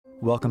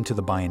Welcome to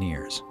the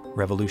Bioneers,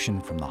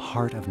 revolution from the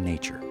heart of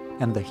nature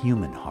and the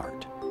human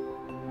heart.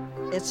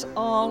 It's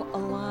all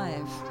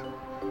alive.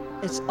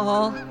 It's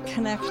all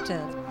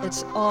connected.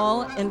 It's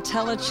all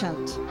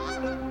intelligent.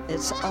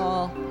 It's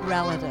all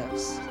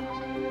relatives.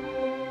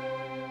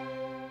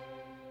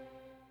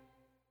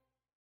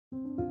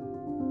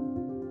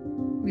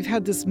 We've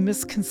had this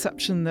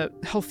misconception that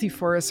healthy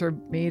forests are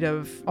made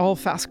of all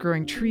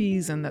fast-growing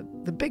trees and that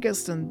the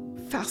biggest and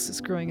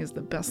fastest growing is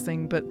the best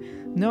thing, but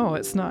no,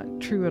 it's not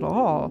true at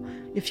all.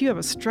 If you have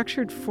a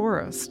structured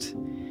forest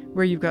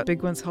where you've got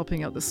big ones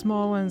helping out the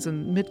small ones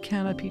and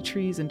mid-canopy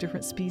trees and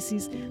different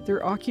species,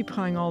 they're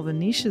occupying all the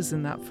niches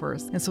in that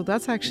forest. And so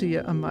that's actually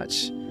a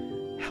much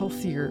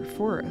healthier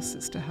forest,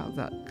 is to have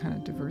that kind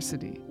of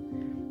diversity.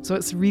 So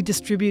it's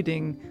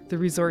redistributing the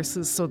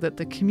resources so that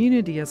the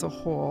community as a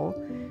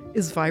whole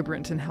is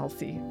vibrant and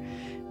healthy.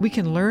 We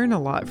can learn a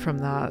lot from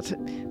that,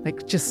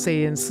 like just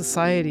say in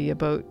society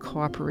about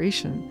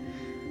cooperation.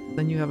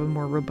 Then you have a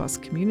more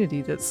robust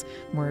community that's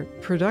more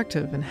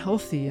productive and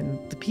healthy,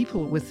 and the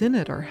people within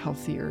it are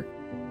healthier.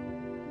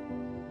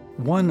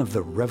 One of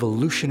the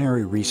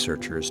revolutionary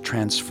researchers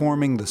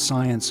transforming the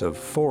science of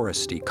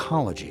forest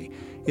ecology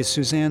is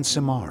Suzanne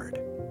Simard.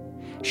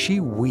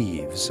 She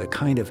weaves a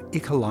kind of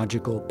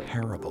ecological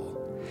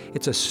parable.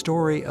 It's a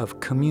story of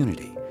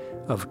community,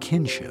 of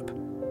kinship,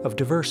 of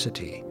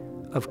diversity,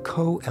 of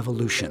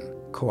co-evolution,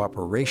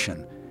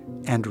 cooperation,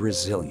 and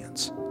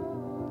resilience.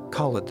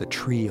 Call it the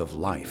tree of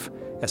life,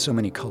 as so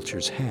many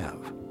cultures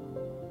have.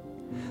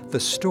 The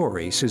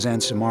story Suzanne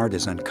Simard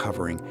is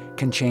uncovering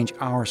can change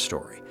our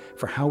story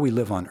for how we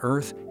live on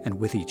Earth and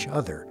with each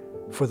other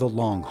for the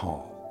long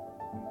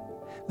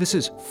haul. This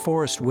is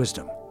Forest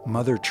Wisdom,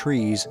 Mother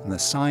Trees and the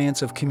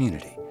Science of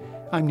Community.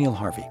 I'm Neil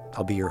Harvey.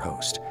 I'll be your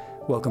host.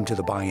 Welcome to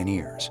the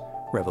Bioneers,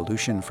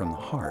 revolution from the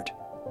heart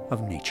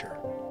of nature.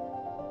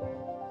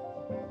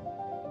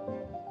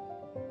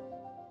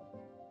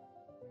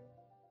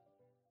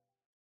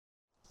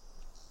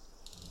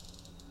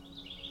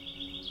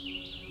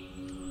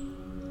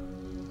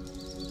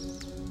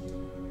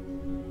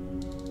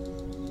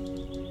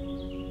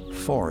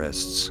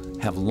 Forests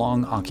have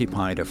long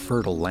occupied a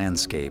fertile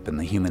landscape in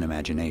the human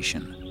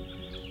imagination.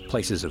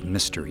 Places of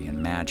mystery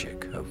and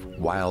magic, of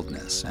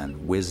wildness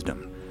and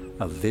wisdom,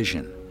 of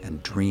vision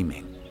and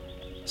dreaming.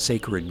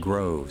 Sacred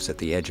groves at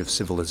the edge of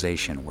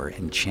civilization where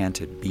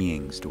enchanted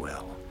beings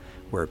dwell,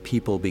 where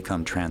people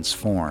become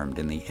transformed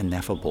in the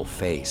ineffable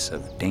face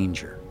of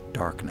danger,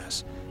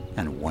 darkness,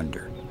 and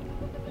wonder.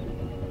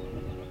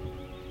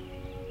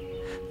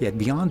 Yet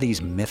beyond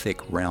these mythic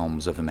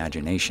realms of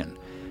imagination,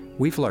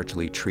 we've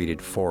largely treated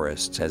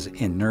forests as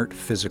inert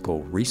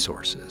physical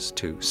resources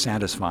to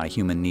satisfy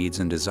human needs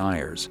and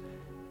desires.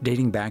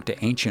 Dating back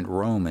to ancient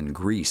Rome and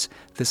Greece,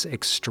 this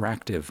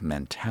extractive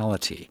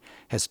mentality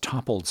has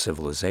toppled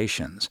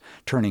civilizations,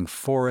 turning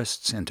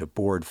forests into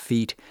bored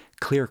feet,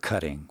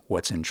 clear-cutting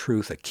what's in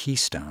truth a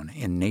keystone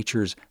in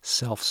nature's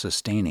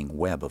self-sustaining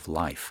web of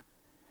life.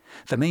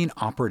 The main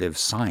operative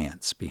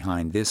science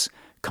behind this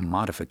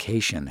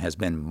commodification has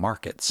been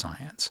market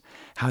science,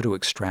 how to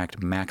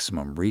extract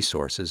maximum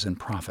resources and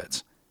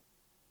profits.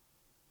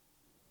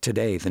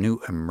 Today, the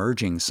new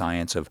emerging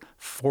science of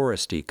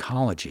forest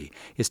ecology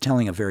is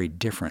telling a very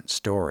different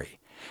story.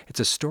 It's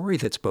a story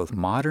that's both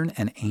modern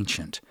and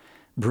ancient.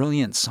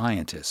 Brilliant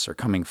scientists are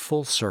coming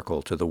full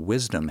circle to the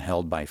wisdom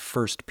held by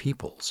first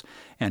peoples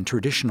and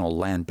traditional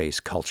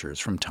land-based cultures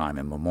from time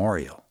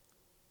immemorial.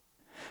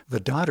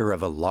 The daughter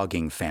of a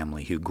logging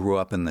family who grew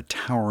up in the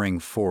towering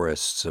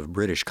forests of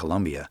British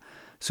Columbia,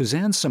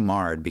 Suzanne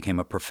Simard became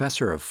a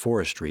professor of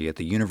forestry at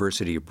the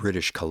University of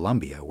British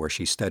Columbia, where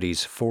she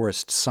studies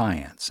forest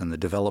science and the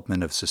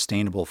development of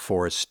sustainable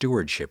forest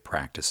stewardship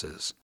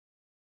practices.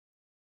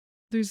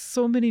 There's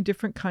so many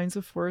different kinds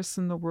of forests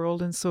in the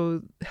world, and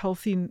so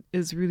healthy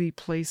is really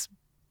place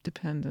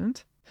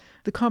dependent.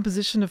 The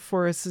composition of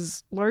forests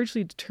is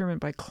largely determined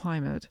by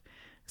climate.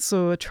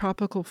 So a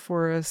tropical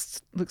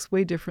forest looks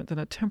way different than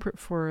a temperate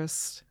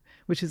forest,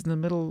 which is in the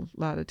middle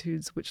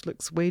latitudes, which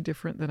looks way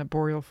different than a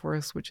boreal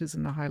forest, which is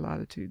in the high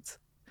latitudes.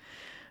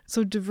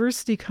 So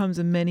diversity comes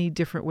in many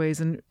different ways,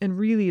 and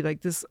really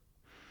like this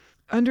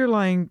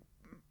underlying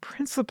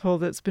principle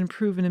that's been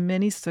proven in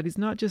many studies,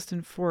 not just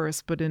in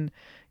forests, but in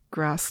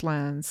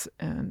grasslands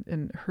and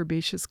in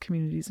herbaceous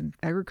communities and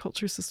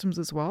agriculture systems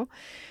as well,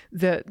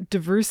 that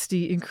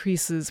diversity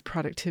increases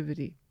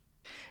productivity.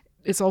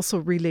 It's also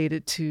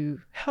related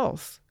to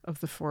health of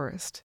the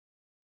forest.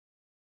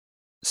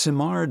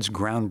 Simard's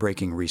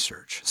groundbreaking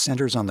research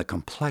centers on the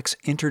complex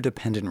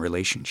interdependent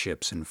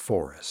relationships in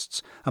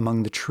forests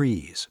among the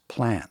trees,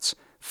 plants,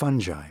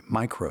 fungi,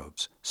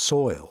 microbes,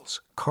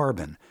 soils,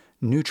 carbon,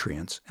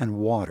 nutrients, and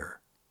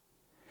water.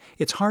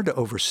 It's hard to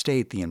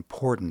overstate the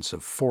importance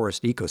of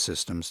forest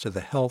ecosystems to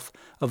the health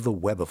of the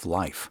web of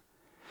life.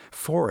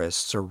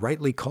 Forests are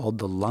rightly called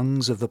the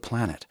lungs of the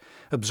planet,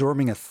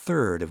 absorbing a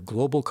third of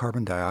global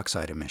carbon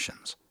dioxide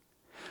emissions.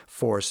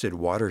 Forested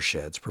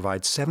watersheds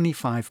provide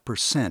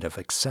 75% of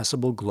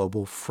accessible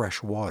global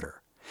fresh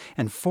water,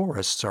 And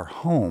forests are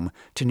home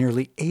to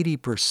nearly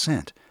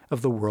 80%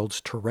 of the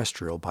world's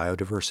terrestrial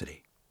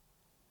biodiversity.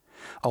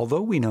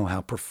 Although we know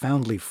how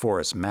profoundly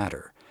forests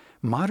matter,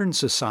 modern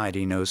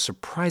society knows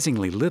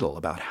surprisingly little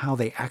about how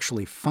they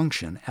actually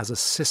function as a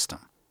system.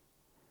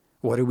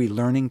 What are we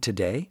learning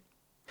today?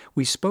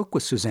 We spoke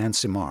with Suzanne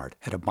Simard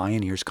at a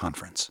Bioneers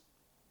conference.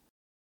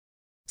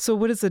 So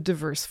what is a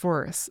diverse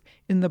forest?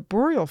 In the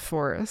boreal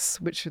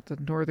forests, which are the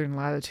northern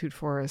latitude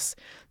forests,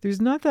 there's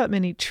not that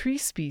many tree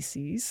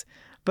species,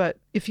 but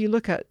if you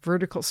look at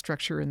vertical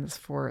structure in this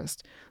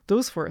forest,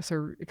 those forests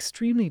are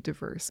extremely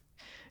diverse.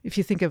 If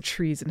you think of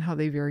trees and how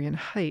they vary in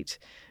height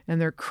and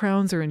their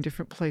crowns are in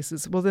different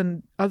places, well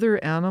then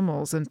other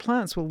animals and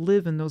plants will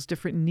live in those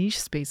different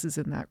niche spaces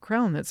in that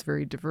crown that's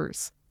very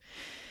diverse.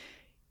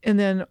 And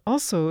then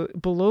also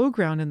below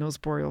ground in those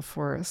boreal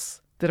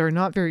forests that are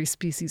not very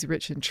species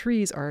rich in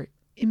trees are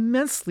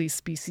immensely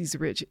species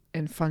rich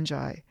in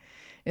fungi.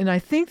 And I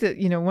think that,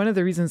 one of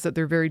the reasons that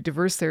they're very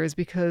diverse there is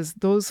because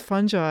those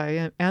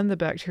fungi and the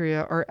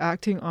bacteria are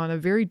acting on a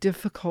very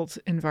difficult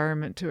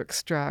environment to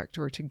extract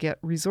or to get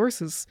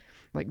resources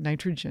like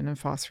nitrogen and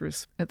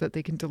phosphorus that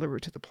they can deliver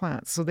to the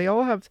plants. So they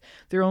all have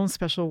their own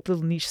special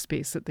little niche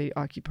space that they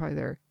occupy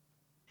there.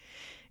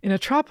 In a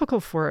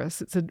tropical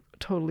forest, it's a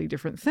totally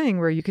different thing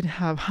where you can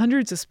have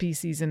hundreds of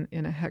species in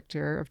a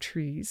hectare of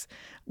trees,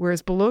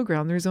 whereas below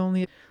ground there's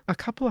only a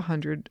couple of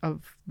hundred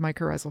of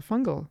mycorrhizal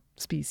fungal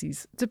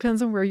species. It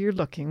depends on where you're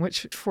looking,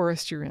 which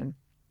forest you're in.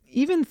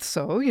 Even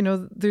so,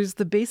 there's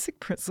the basic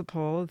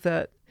principle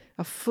that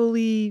a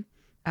fully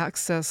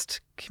accessed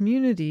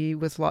community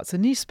with lots of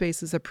niche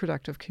space is a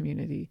productive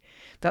community.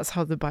 That's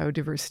how the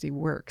biodiversity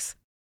works.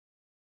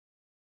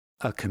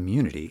 A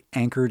community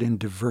anchored in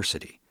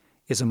diversity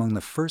is among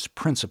the first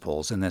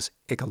principles in this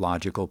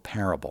ecological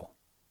parable.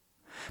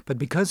 But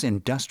because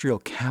industrial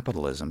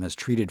capitalism has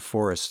treated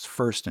forests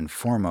first and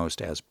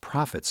foremost as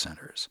profit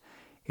centers,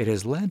 it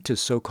has led to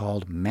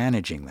so-called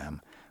managing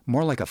them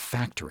more like a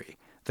factory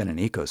than an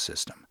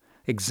ecosystem,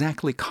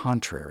 exactly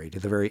contrary to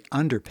the very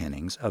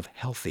underpinnings of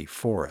healthy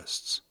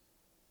forests.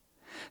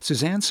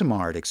 Suzanne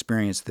Simard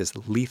experienced this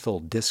lethal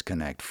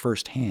disconnect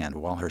firsthand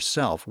while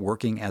herself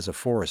working as a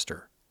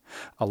forester.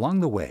 Along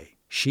the way,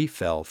 she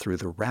fell through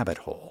the rabbit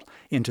hole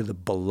into the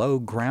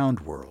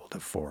below-ground world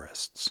of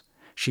forests.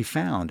 She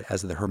found,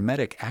 as the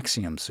Hermetic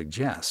axiom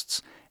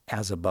suggests,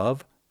 as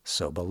above,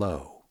 so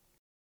below.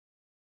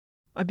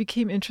 I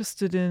became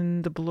interested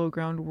in the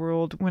below-ground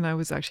world when I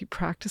was actually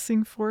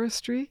practicing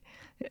forestry,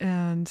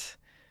 and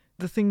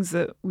the things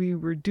that we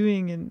were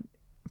doing and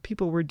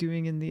people were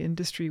doing in the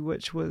industry,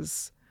 which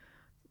was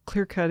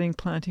clear-cutting,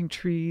 planting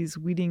trees,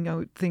 weeding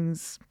out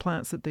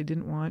plants that they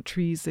didn't want,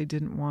 trees they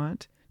didn't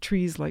want,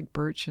 trees like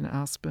birch and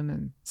aspen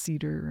and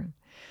cedar, and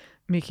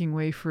making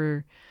way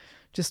for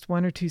just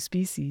one or two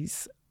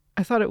species.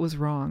 I thought it was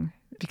wrong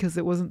because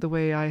it wasn't the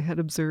way I had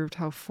observed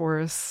how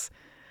forests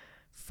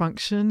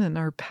function and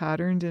are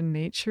patterned in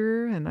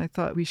nature, and I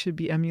thought we should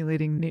be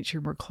emulating nature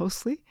more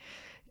closely.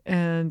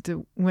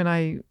 And when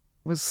I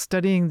was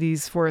studying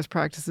these forest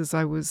practices,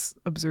 I was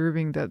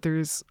observing that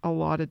there's a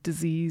lot of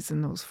disease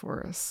in those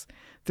forests.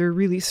 They're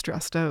really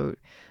stressed out.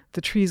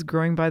 The trees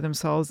growing by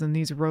themselves in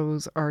these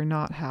rows are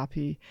not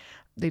happy.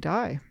 They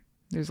die.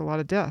 There's a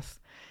lot of death.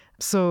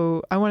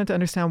 So I wanted to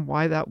understand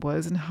why that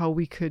was and how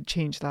we could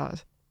change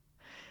that.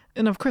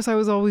 And of course, I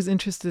was always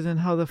interested in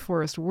how the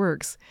forest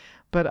works,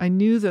 but I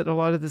knew that a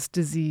lot of this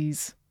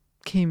disease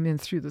came in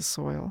through the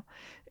soil.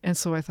 And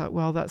so I thought,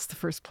 well, that's the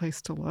first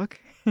place to look.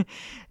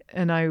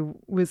 And I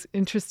was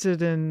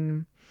interested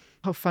in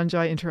how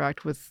fungi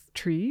interact with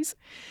trees.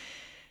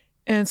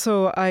 And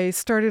so I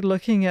started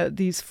looking at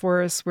these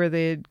forests where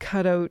they had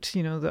cut out,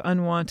 the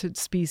unwanted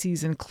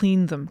species and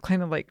cleaned them,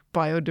 kind of like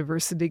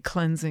biodiversity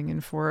cleansing in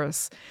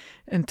forests,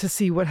 and to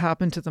see what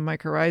happened to the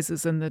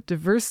mycorrhizas. And the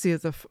diversity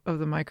of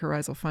the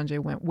mycorrhizal fungi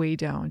went way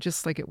down,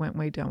 just like it went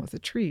way down with the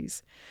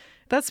trees.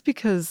 That's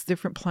because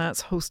different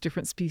plants host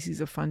different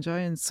species of fungi,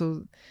 and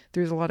so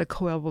there's a lot of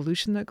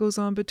coevolution that goes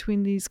on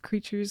between these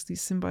creatures,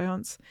 these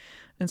symbionts.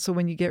 And so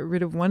when you get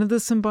rid of one of the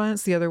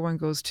symbionts, the other one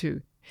goes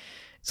too.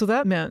 So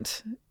that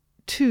meant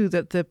too,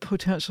 that the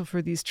potential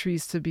for these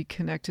trees to be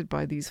connected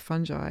by these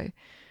fungi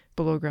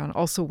below ground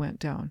also went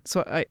down.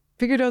 So I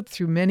figured out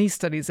through many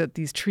studies that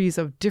these trees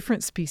of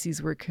different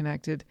species were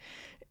connected,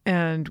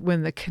 and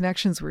when the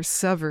connections were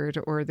severed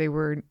or they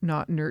were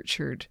not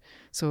nurtured,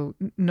 so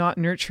not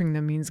nurturing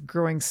them means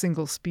growing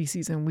single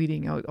species and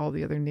weeding out all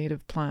the other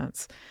native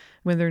plants.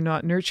 When they're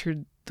not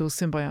nurtured, those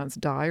symbionts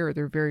die or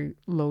they're very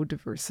low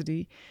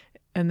diversity.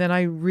 And then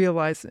I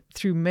realized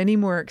through many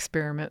more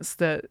experiments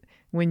that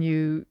when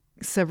you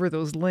sever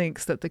those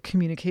links, that the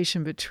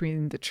communication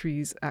between the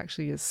trees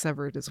actually is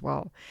severed as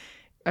well.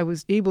 I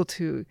was able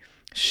to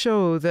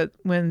show that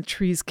when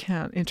trees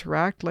can't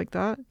interact like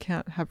that,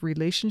 can't have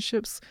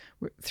relationships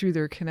through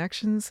their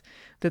connections,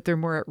 that they're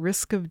more at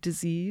risk of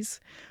disease.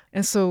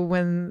 And so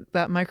when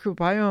that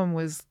microbiome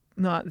was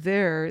not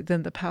there,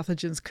 then the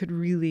pathogens could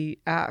really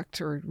act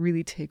or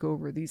really take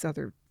over these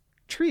other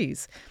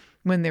trees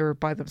when they were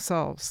by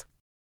themselves.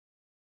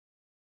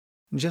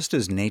 Just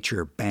as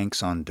nature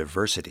banks on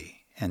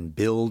diversity and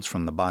builds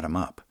from the bottom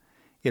up,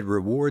 it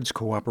rewards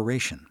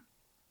cooperation.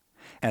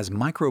 As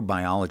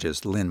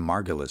microbiologist Lynn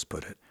Margulis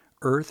put it,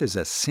 Earth is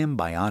a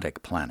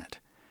symbiotic planet,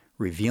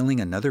 revealing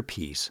another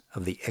piece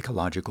of the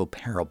ecological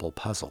parable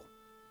puzzle.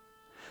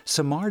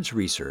 Simard's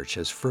research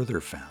has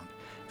further found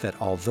that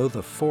although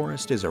the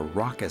forest is a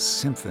raucous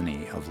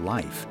symphony of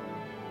life,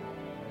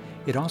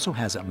 it also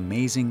has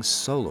amazing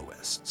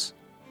soloists.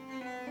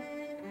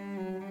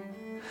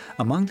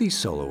 Among these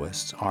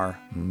soloists are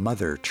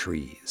mother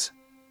trees.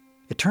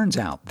 It turns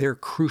out they're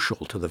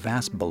crucial to the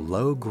vast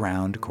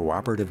below-ground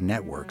cooperative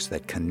networks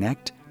that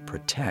connect,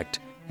 protect,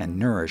 and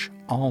nourish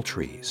all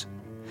trees,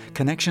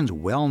 connections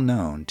well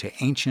known to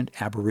ancient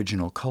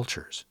Aboriginal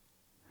cultures.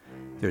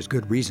 There's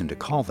good reason to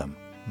call them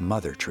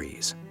mother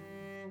trees.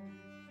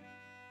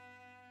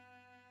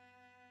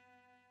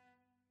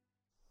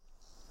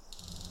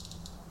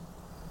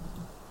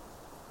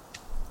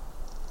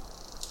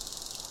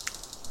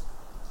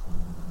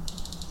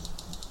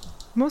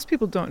 Most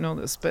people don't know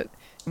this, but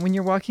when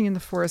you're walking in the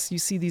forest, you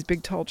see these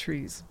big tall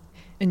trees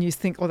and you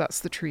think, oh, that's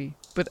the tree.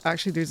 But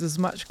actually there's as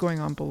much going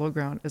on below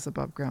ground as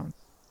above ground.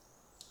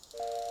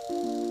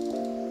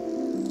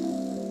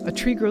 A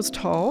tree grows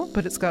tall,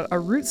 but it's got a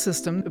root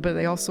system, but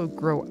they also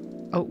grow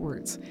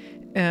outwards.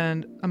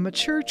 And a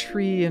mature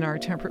tree in our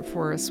temperate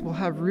forests will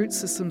have root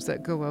systems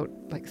that go out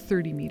like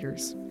 30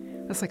 meters.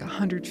 That's like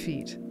 100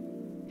 feet.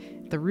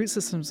 The root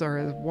systems are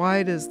as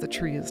wide as the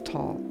tree is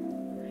tall.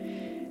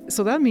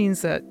 So that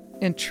means that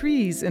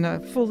trees in a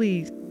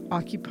fully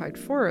occupied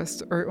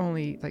forest are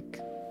only like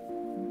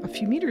a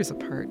few meters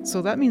apart.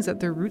 So that means that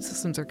their root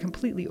systems are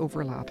completely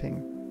overlapping.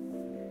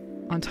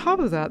 On top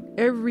of that,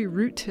 every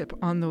root tip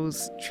on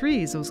those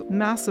trees, those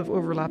massive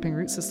overlapping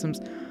root systems,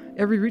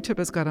 every root tip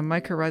has got a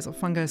mycorrhizal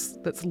fungus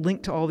that's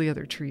linked to all the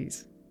other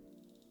trees.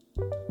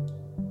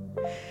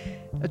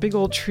 A big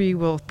old tree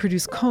will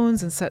produce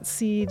cones and set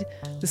seed.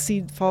 The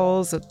seed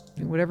falls at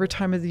whatever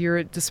time of the year.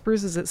 It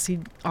disperses its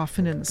seed,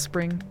 often in the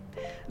spring.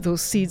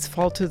 Those seeds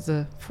fall to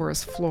the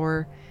forest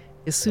floor.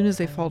 As soon as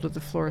they fall to the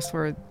forest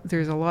floor,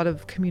 there's a lot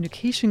of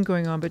communication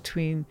going on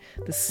between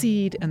the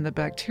seed and the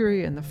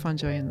bacteria and the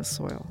fungi in the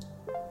soil.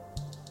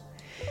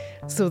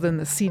 So then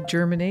the seed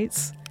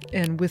germinates,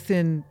 and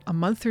within a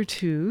month or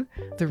two,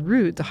 the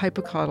root, the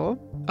hypocotyl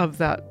of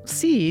that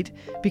seed,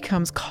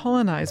 becomes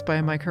colonized by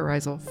a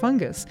mycorrhizal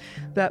fungus.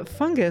 That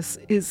fungus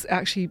is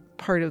actually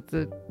part of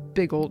the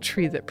big old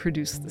tree that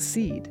produced the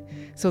seed.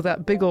 So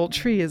that big old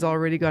tree has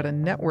already got a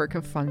network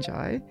of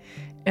fungi,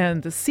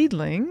 and the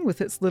seedling,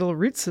 with its little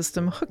root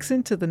system, hooks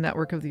into the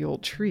network of the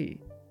old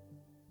tree.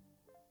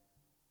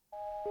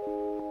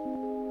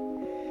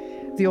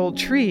 The old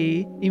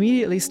tree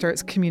immediately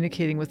starts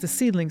communicating with the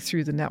seedling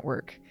through the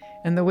network.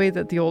 And the way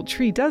that the old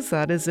tree does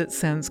that is it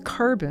sends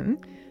carbon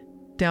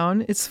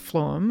down its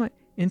phloem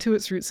into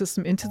its root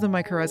system, into the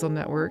mycorrhizal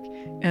network,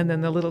 and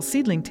then the little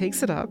seedling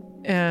takes it up.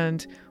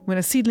 And when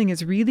a seedling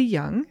is really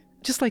young,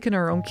 just like in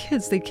our own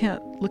kids, they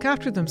can't look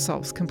after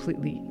themselves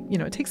completely. You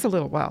know, it takes a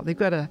little while. They've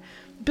got to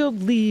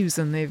build leaves,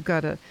 and they've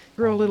got to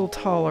grow a little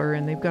taller,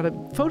 and they've got to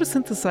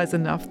photosynthesize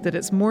enough that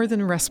it's more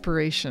than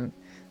respiration,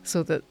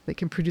 so that they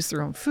can produce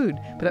their own food.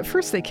 But at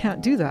first they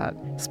can't do that,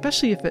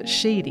 especially if it's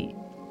shady.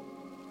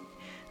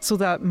 So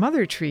that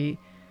mother tree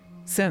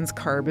sends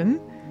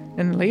carbon,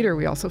 and later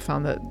we also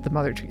found that the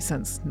mother tree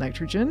sends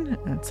nitrogen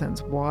and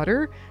sends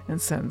water and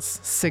sends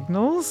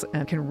signals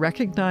and can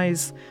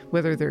recognize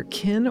whether they're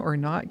kin or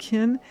not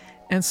kin.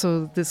 And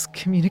so this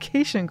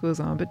communication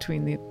goes on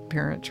between the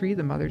parent tree,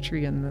 the mother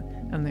tree, and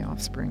the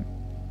offspring.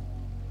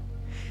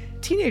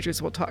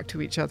 Teenagers will talk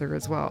to each other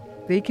as well.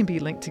 They can be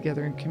linked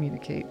together and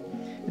communicate.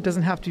 It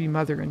doesn't have to be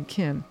mother and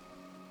kin.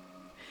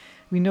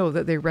 We know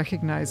that they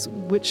recognize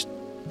which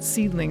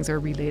seedlings are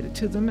related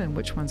to them and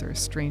which ones are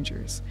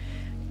strangers.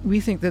 We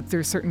think that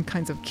there's certain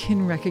kinds of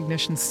kin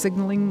recognition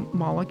signaling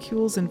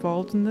molecules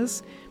involved in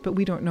this, but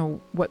we don't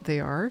know what they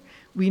are.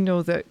 We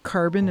know that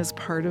carbon is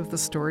part of the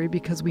story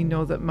because we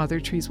know that mother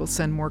trees will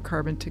send more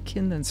carbon to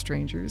kin than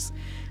strangers.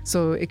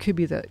 So it could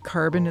be that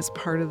carbon is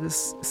part of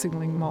this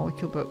signaling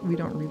molecule, but we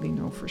don't really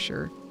know for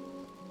sure.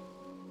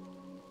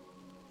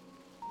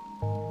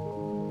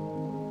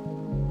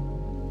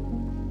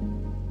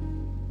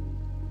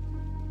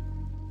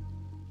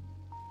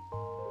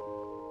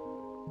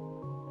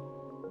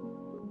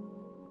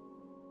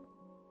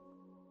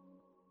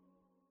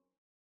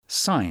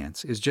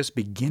 Science is just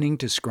beginning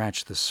to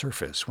scratch the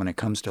surface when it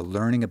comes to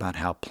learning about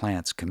how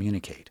plants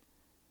communicate.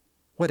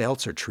 What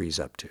else are trees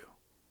up to?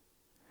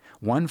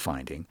 One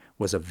finding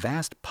was a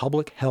vast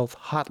public health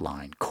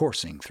hotline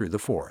coursing through the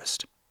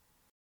forest.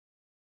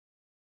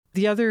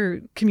 The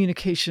other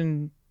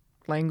communication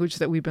language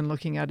that we've been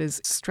looking at is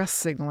stress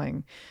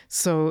signaling.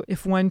 So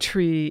if one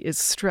tree is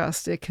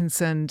stressed, it can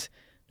send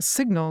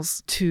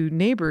signals to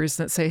neighbors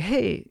that say,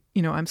 hey,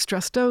 I'm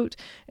stressed out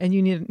and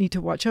you need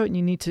to watch out and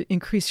you need to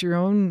increase your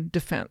own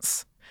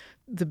defense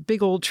the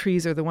big old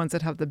trees are the ones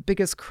that have the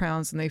biggest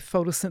crowns and they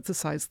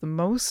photosynthesize the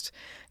most.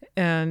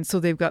 And so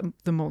they've got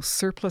the most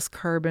surplus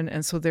carbon.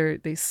 And so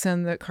they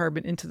send that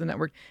carbon into the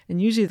network.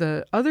 And usually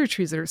the other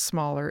trees that are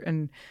smaller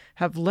and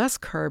have less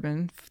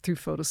carbon through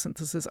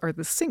photosynthesis are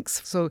the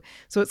sinks. So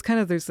it's kind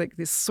of, there's like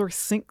this source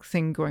sink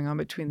thing going on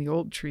between the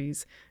old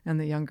trees and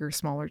the younger,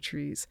 smaller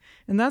trees.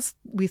 And that's,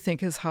 we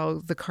think, is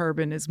how the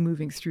carbon is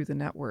moving through the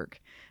network.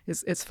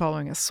 It's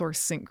following a source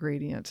sink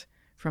gradient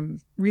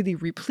from really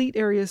replete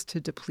areas to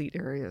deplete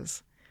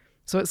areas.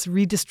 So it's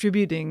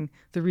redistributing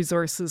the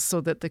resources so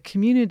that the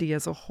community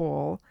as a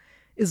whole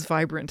is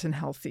vibrant and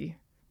healthy.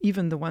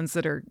 Even the ones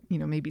that are,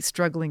 maybe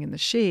struggling in the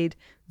shade,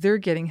 they're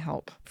getting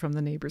help from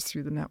the neighbors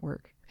through the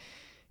network.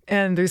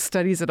 And there's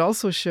studies that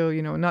also show,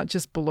 not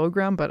just below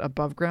ground, but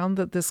above ground,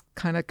 that this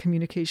kind of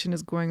communication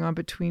is going on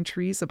between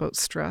trees about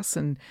stress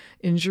and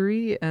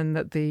injury, and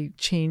that they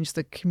change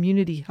the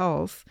community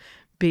health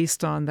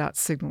based on that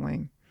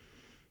signaling.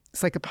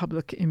 It's like a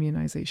public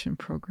immunization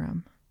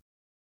program.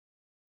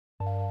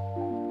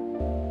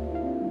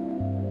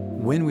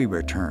 When we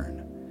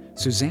return,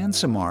 Suzanne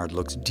Simard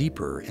looks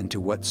deeper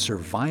into what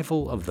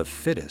survival of the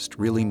fittest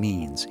really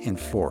means in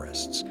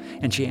forests.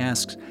 And she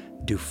asks,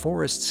 do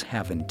forests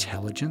have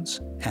intelligence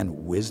and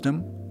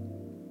wisdom?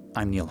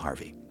 I'm Neil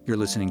Harvey. You're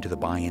listening to The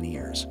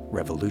Bioneers,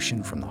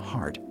 Revolution from the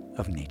Heart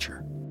of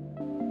Nature.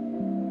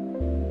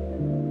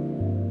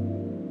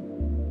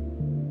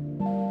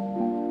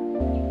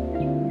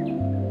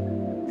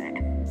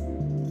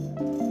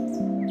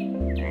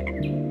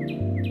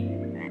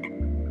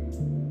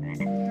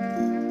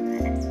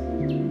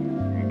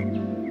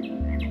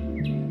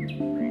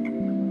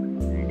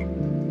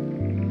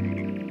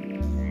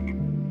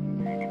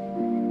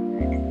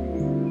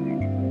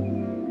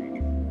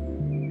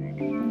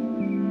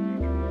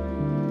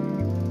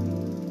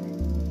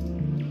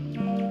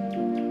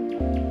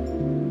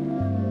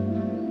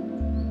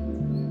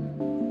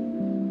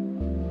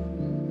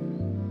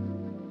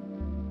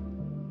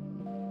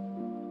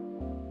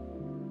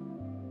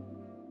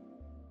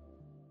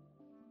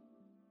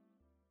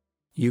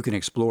 You can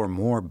explore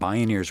more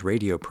Bioneers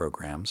radio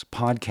programs,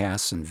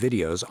 podcasts, and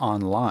videos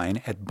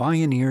online at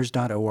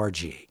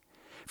bioneers.org.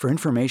 For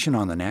information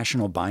on the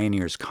National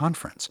Bioneers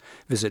Conference,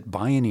 visit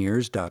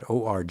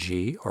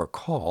bioneers.org or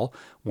call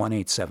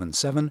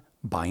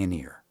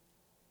 1-877-BIONEER.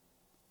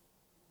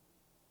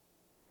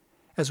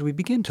 As we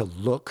begin to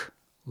look,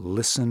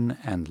 listen,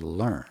 and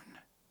learn,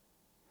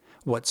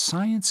 what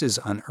science is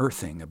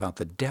unearthing about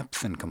the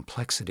depth and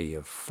complexity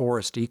of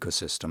forest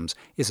ecosystems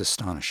is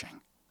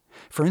astonishing.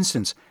 For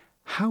instance,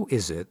 how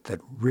is it that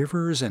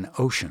rivers and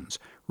oceans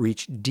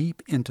reach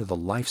deep into the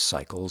life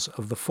cycles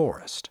of the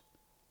forest?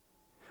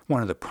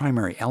 One of the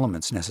primary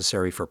elements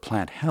necessary for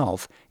plant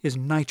health is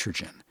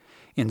nitrogen.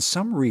 In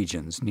some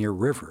regions near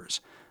rivers,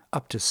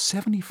 up to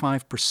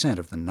 75%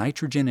 of the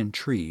nitrogen in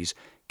trees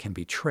can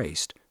be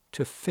traced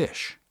to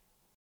fish.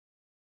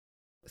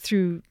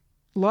 Through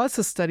lots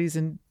of studies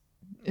in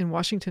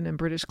Washington and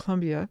British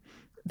Columbia,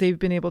 they've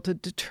been able to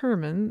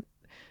determine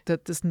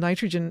that this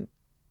nitrogen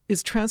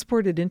is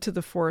transported into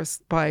the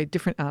forest by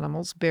different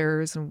animals,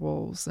 bears and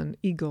wolves and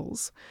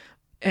eagles,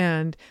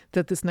 and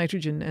that this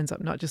nitrogen ends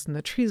up not just in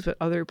the trees, but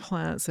other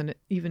plants and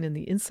even in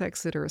the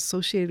insects that are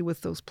associated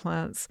with those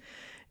plants.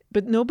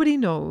 But nobody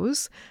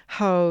knows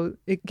how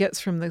it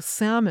gets from the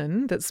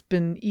salmon that's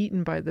been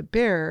eaten by the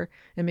bear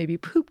and maybe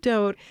pooped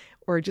out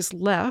or just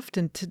left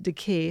and to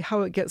decay,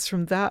 how it gets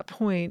from that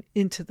point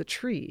into the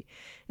tree.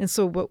 And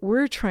so what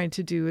we're trying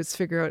to do is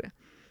figure out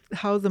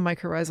how the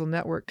mycorrhizal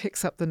network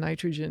picks up the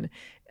nitrogen,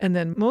 and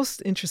then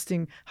most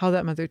interesting, how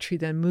that mother tree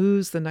then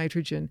moves the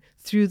nitrogen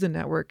through the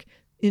network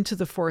into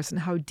the forest,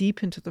 and how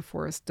deep into the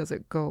forest does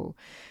it go?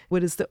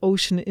 What is the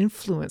ocean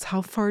influence?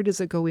 How far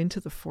does it go into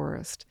the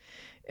forest?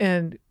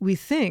 And we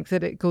think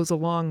that it goes a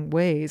long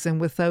ways,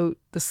 and without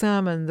the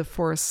salmon, the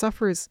forest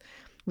suffers.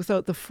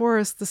 Without the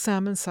forest, the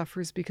salmon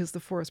suffers because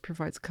the forest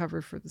provides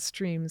cover for the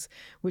streams,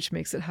 which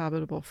makes it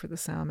habitable for the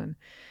salmon.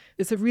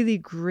 It's a really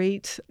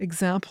great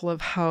example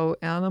of how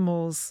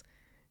animals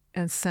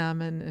and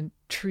salmon and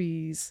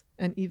trees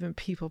and even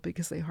people,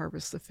 because they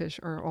harvest the fish,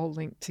 are all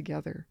linked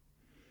together.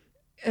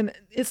 And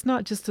it's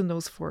not just in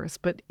those forests,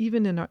 but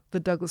even in the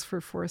Douglas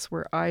fir forest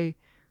where I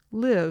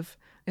live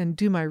and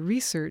do my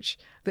research,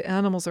 the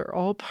animals are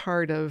all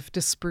part of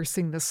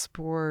dispersing the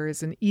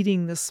spores and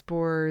eating the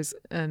spores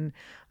and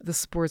the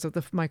spores of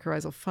the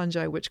mycorrhizal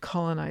fungi, which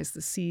colonize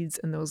the seeds.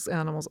 And those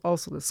animals,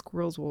 also the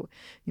squirrels, will,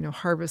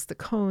 harvest the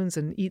cones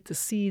and eat the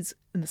seeds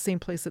in the same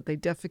place that they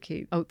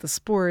defecate out the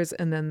spores.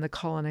 And then the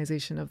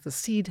colonization of the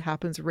seed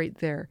happens right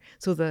there.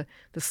 So the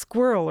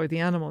squirrel or the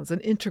animal is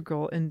an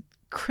integral and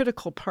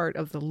critical part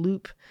of the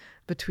loop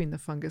between the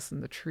fungus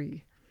and the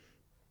tree.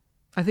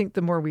 I think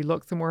the more we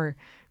look, the more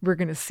we're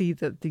going to see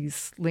that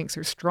these links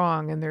are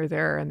strong and they're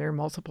there and there are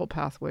multiple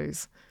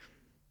pathways.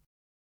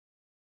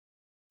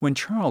 When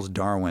Charles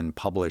Darwin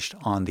published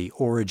On the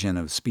Origin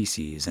of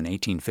Species in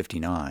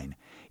 1859,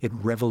 it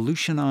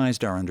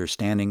revolutionized our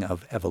understanding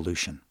of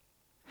evolution.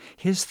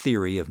 His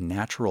theory of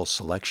natural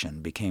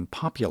selection became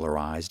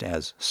popularized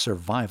as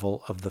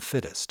survival of the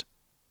fittest.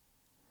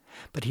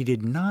 But he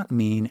did not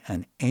mean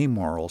an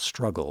amoral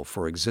struggle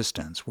for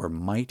existence where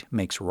might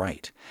makes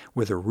right,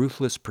 where the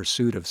ruthless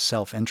pursuit of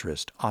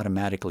self-interest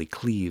automatically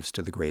cleaves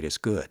to the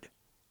greatest good.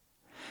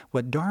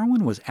 What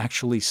Darwin was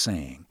actually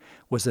saying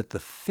was that the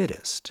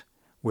fittest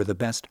were the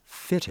best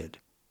fitted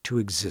to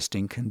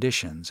existing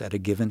conditions at a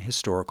given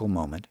historical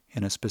moment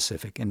in a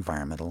specific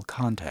environmental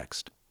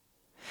context.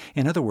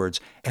 In other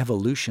words,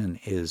 evolution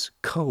is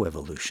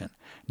coevolution,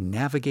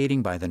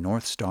 navigating by the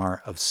North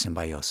Star of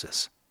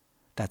symbiosis.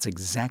 That's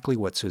exactly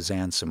what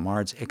Suzanne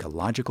Simard's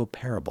ecological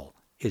parable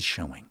is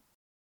showing.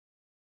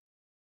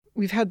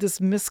 We've had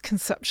this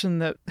misconception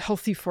that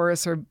healthy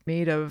forests are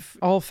made of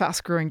all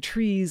fast-growing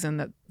trees and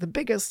that the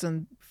biggest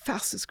and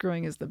fastest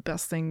growing is the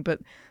best thing. But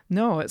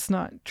no, it's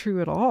not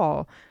true at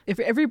all. If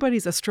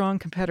everybody's a strong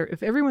competitor,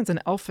 if everyone's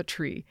an alpha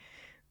tree,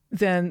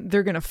 then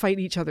they're going to fight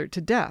each other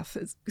to death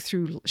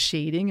through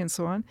shading and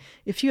so on.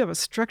 If you have a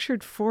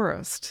structured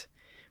forest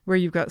where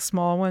you've got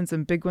small ones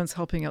and big ones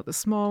helping out the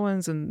small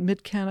ones and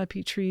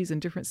mid-canopy trees and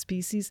different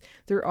species,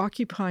 they're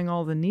occupying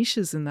all the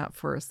niches in that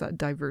forest, that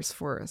diverse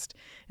forest.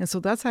 And so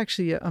that's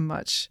actually a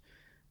much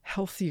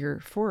healthier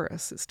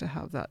forest, is to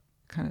have that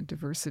kind of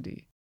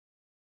diversity.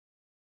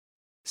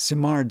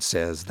 Simard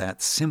says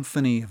that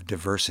symphony of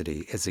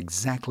diversity is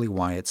exactly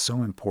why it's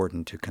so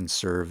important to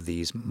conserve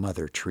these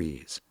mother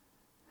trees.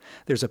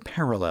 There's a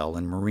parallel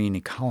in marine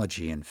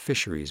ecology and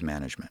fisheries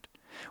management,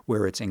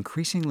 where it's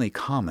increasingly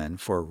common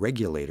for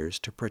regulators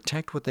to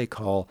protect what they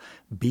call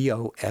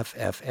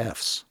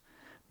BOFFs,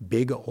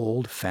 big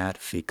old fat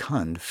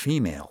fecund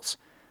females.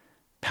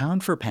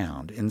 Pound for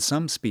pound, in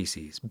some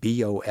species,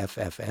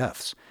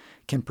 BOFFs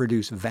can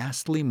produce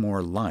vastly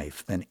more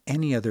life than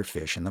any other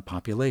fish in the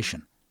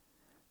population.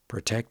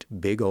 Protect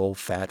big old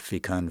fat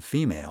fecund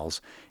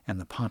females,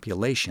 and the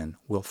population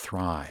will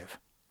thrive.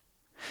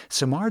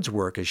 Simard's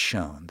work has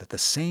shown that the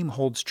same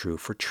holds true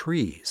for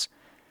trees.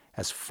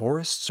 As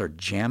forests are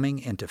jamming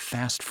into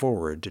fast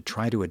forward to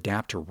try to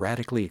adapt to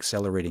radically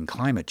accelerating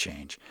climate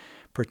change,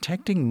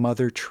 protecting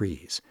mother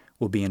trees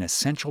will be an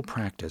essential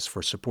practice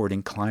for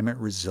supporting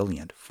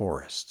climate-resilient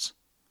forests.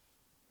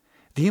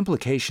 The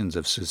implications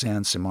of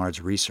Suzanne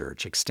Simard's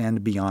research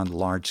extend beyond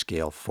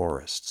large-scale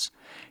forests.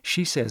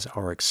 She says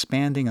our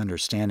expanding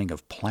understanding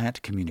of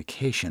plant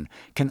communication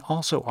can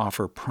also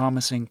offer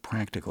promising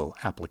practical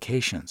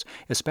applications,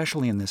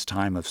 especially in this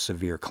time of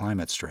severe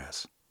climate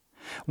stress.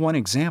 One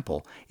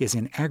example is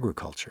in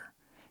agriculture,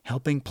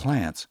 helping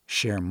plants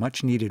share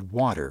much-needed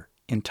water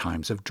in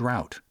times of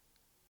drought.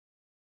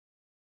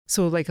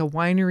 So like a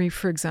winery,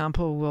 for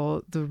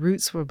example, the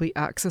roots will be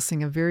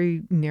accessing a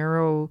very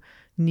narrow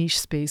niche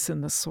space in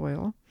the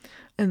soil.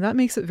 And that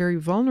makes it very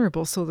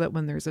vulnerable so that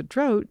when there's a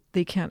drought,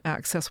 they can't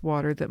access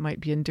water that might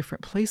be in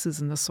different places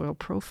in the soil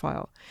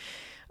profile.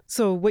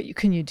 So what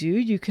can you do?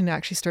 You can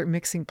actually start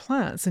mixing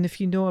plants. And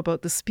if you know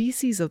about the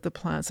species of the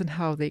plants and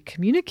how they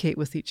communicate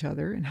with each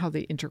other and how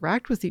they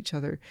interact with each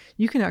other,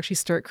 you can actually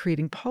start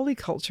creating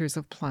polycultures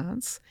of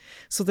plants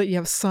so that you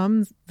have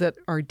some that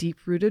are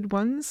deep-rooted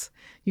ones,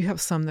 you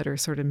have some that are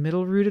sort of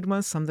middle-rooted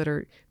ones, some that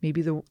are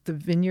maybe the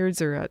vineyards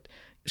are at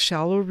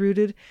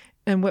shallow-rooted.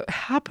 And what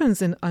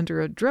happens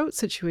under a drought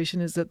situation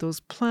is that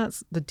those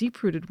plants, the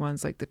deep-rooted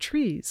ones like the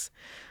trees,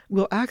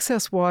 will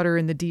access water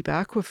in the deep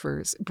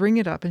aquifers, bring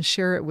it up and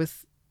share it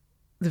with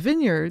the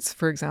vineyards,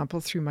 for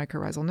example, through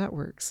mycorrhizal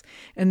networks.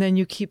 And then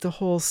you keep the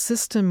whole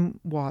system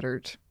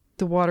watered.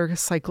 The water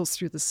cycles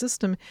through the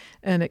system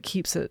and it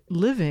keeps it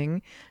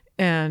living.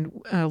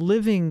 And a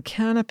living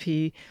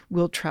canopy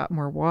will trap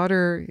more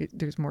water.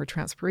 There's more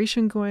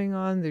transpiration going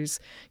on. They're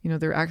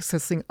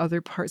accessing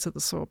other parts of the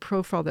soil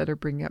profile that are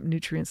bringing up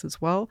nutrients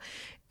as well.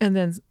 And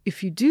then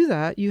if you do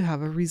that, you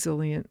have a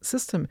resilient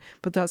system.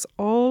 But that's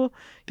all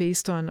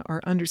based on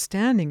our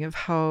understanding of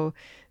how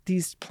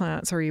these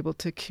plants are able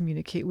to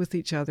communicate with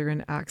each other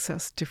and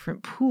access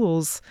different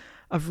pools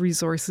of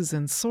resources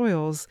and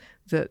soils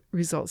that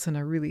results in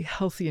a really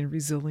healthy and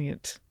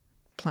resilient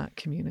plant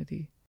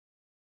community.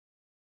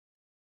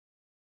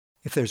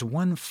 If there's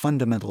one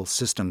fundamental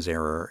systems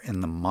error in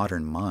the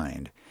modern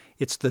mind,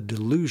 it's the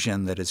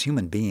delusion that as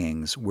human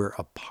beings we're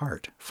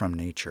apart from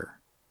nature.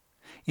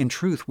 In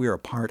truth, we are a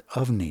part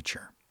of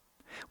nature.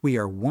 We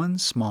are one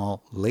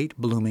small,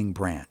 late-blooming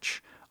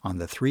branch on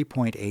the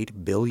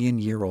 3.8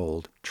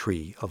 billion-year-old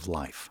tree of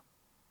life.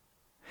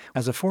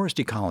 As a forest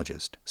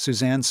ecologist,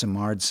 Suzanne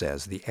Simard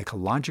says the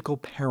ecological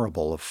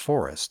parable of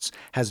forests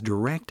has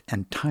direct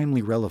and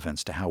timely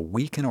relevance to how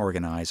we can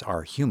organize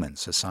our human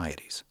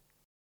societies.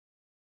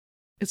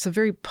 It's a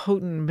very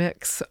potent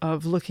mix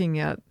of looking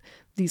at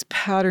these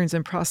patterns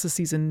and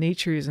processes in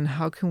nature and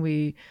how can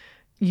we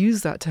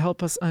use that to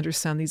help us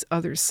understand these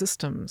other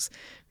systems.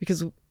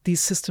 Because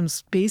these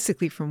systems,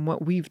 basically from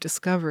what we've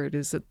discovered,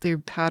 is that they're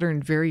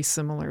patterned very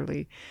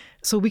similarly.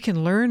 So we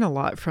can learn a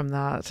lot from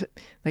that,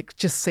 like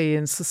just say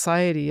in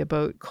society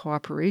about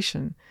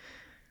cooperation.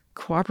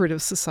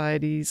 Cooperative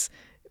societies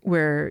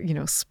where,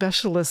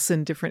 specialists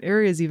in different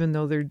areas, even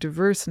though they're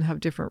diverse and have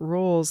different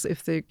roles,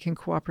 if they can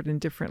cooperate in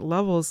different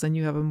levels, then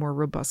you have a more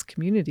robust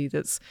community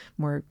that's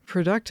more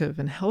productive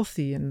and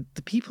healthy, and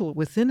the people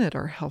within it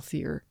are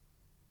healthier.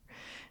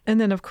 And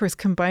then, of course,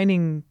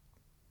 combining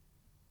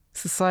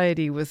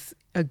society with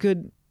a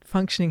good,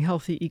 functioning,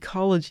 healthy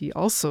ecology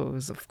also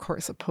is, of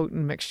course, a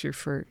potent mixture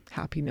for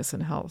happiness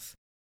and health.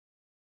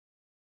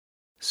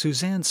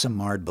 Suzanne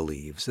Simard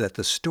believes that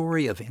the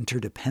story of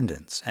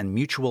interdependence and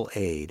mutual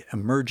aid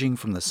emerging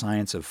from the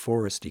science of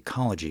forest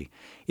ecology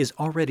is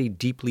already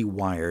deeply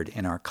wired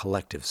in our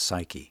collective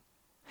psyche.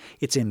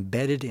 It's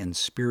embedded in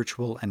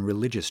spiritual and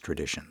religious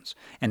traditions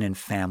and in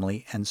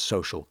family and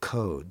social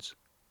codes.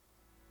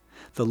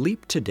 The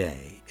leap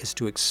today is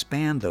to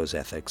expand those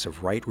ethics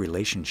of right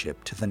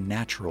relationship to the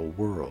natural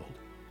world.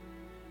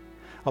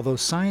 Although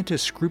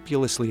scientists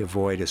scrupulously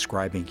avoid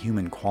ascribing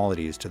human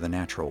qualities to the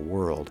natural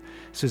world,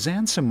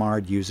 Suzanne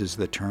Simard uses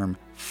the term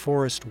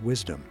forest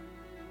wisdom.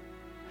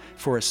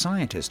 For a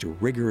scientist who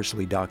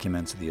rigorously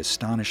documents the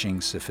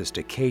astonishing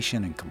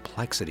sophistication and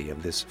complexity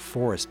of this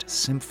forest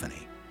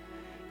symphony,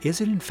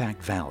 is it in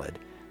fact valid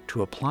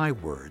to apply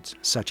words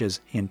such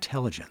as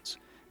intelligence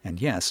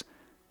and, yes,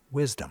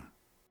 wisdom?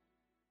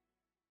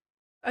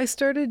 I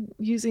started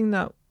using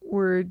that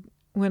word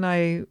when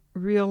I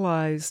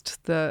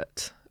realized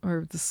that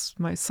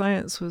my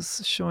science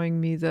was showing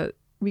me that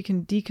we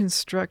can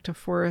deconstruct a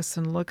forest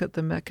and look at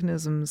the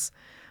mechanisms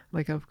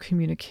like of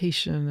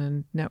communication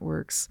and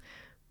networks,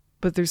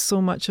 but there's so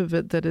much of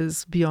it that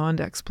is beyond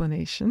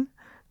explanation.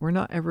 We're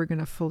not ever going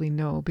to fully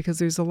know because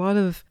there's a lot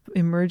of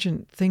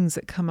emergent things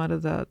that come out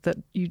of that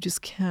you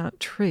just can't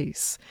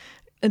trace.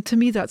 And to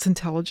me, that's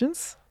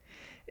intelligence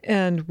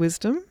and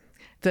wisdom,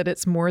 that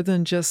it's more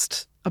than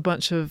just a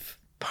bunch of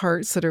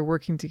parts that are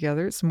working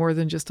together. It's more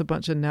than just a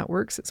bunch of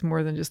networks. It's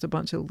more than just a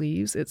bunch of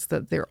leaves. It's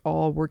that they're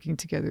all working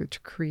together to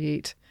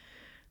create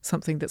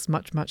something that's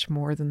much, much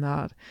more than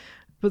that.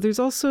 But there's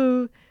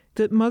also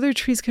that mother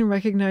trees can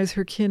recognize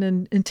her kin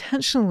and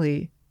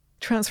intentionally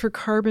transfer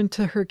carbon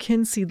to her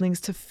kin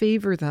seedlings to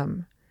favor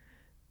them.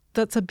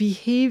 That's a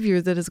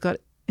behavior that has got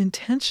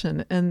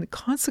intention and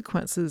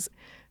consequences.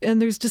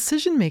 And there's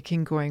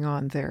decision-making going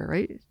on there,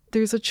 right?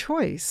 There's a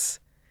choice.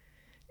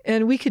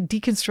 And we could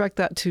deconstruct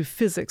that to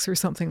physics or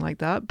something like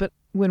that. But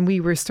when we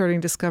were starting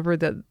to discover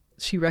that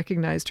she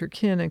recognized her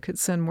kin and could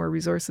send more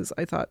resources,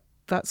 I thought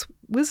that's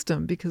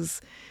wisdom because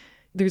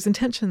there's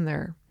intention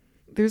there.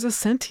 There's a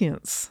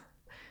sentience.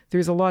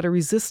 There's a lot of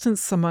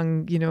resistance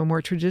among,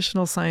 more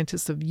traditional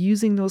scientists of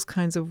using those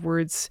kinds of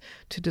words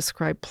to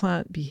describe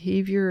plant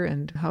behavior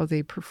and how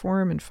they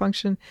perform and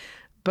function.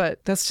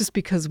 But that's just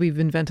because we've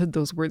invented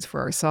those words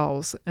for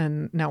ourselves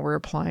and now we're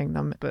applying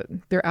them. But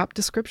they're apt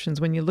descriptions.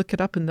 When you look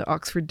it up in the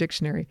Oxford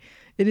Dictionary,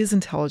 it is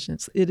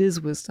intelligence. It is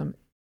wisdom.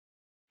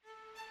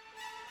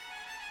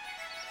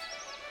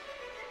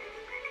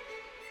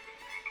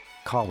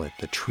 Call it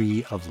the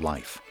tree of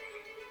life.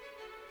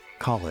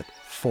 Call it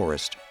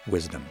forest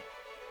wisdom.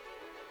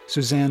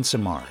 Suzanne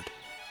Simard,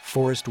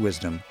 Forest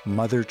Wisdom,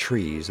 Mother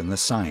Trees and the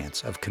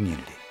Science of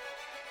Community.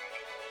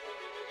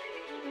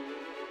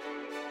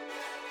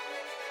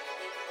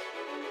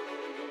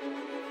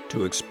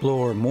 To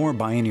explore more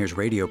Bioneers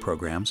radio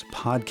programs,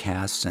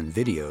 podcasts, and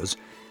videos,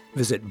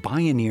 visit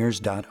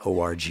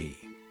Bioneers.org.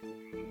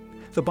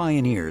 The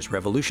Bioneers,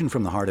 Revolution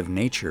from the Heart of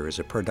Nature is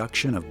a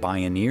production of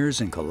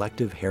Bioneers and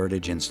Collective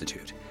Heritage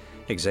Institute.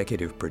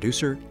 Executive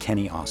producer,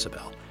 Kenny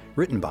Ausubel.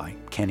 Written by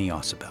Kenny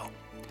Ausubel.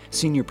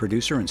 Senior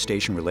producer and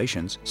station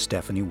relations,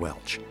 Stephanie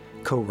Welch.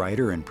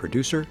 Co-writer and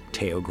producer,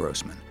 Teo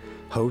Grossman.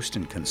 Host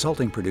and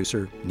consulting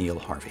producer, Neil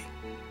Harvey.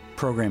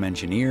 Program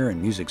engineer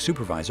and music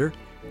supervisor,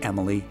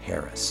 Emily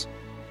Harris.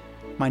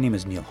 My name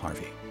is Neil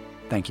Harvey.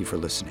 Thank you for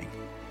listening.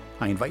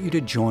 I invite you to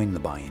join the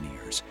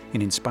Bioneers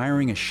in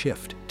inspiring a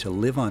shift to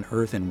live on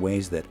Earth in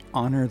ways that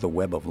honor the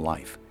web of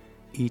life,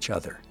 each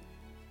other,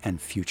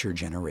 and future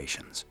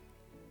generations.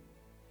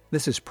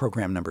 This is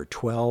program number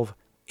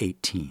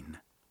 1218.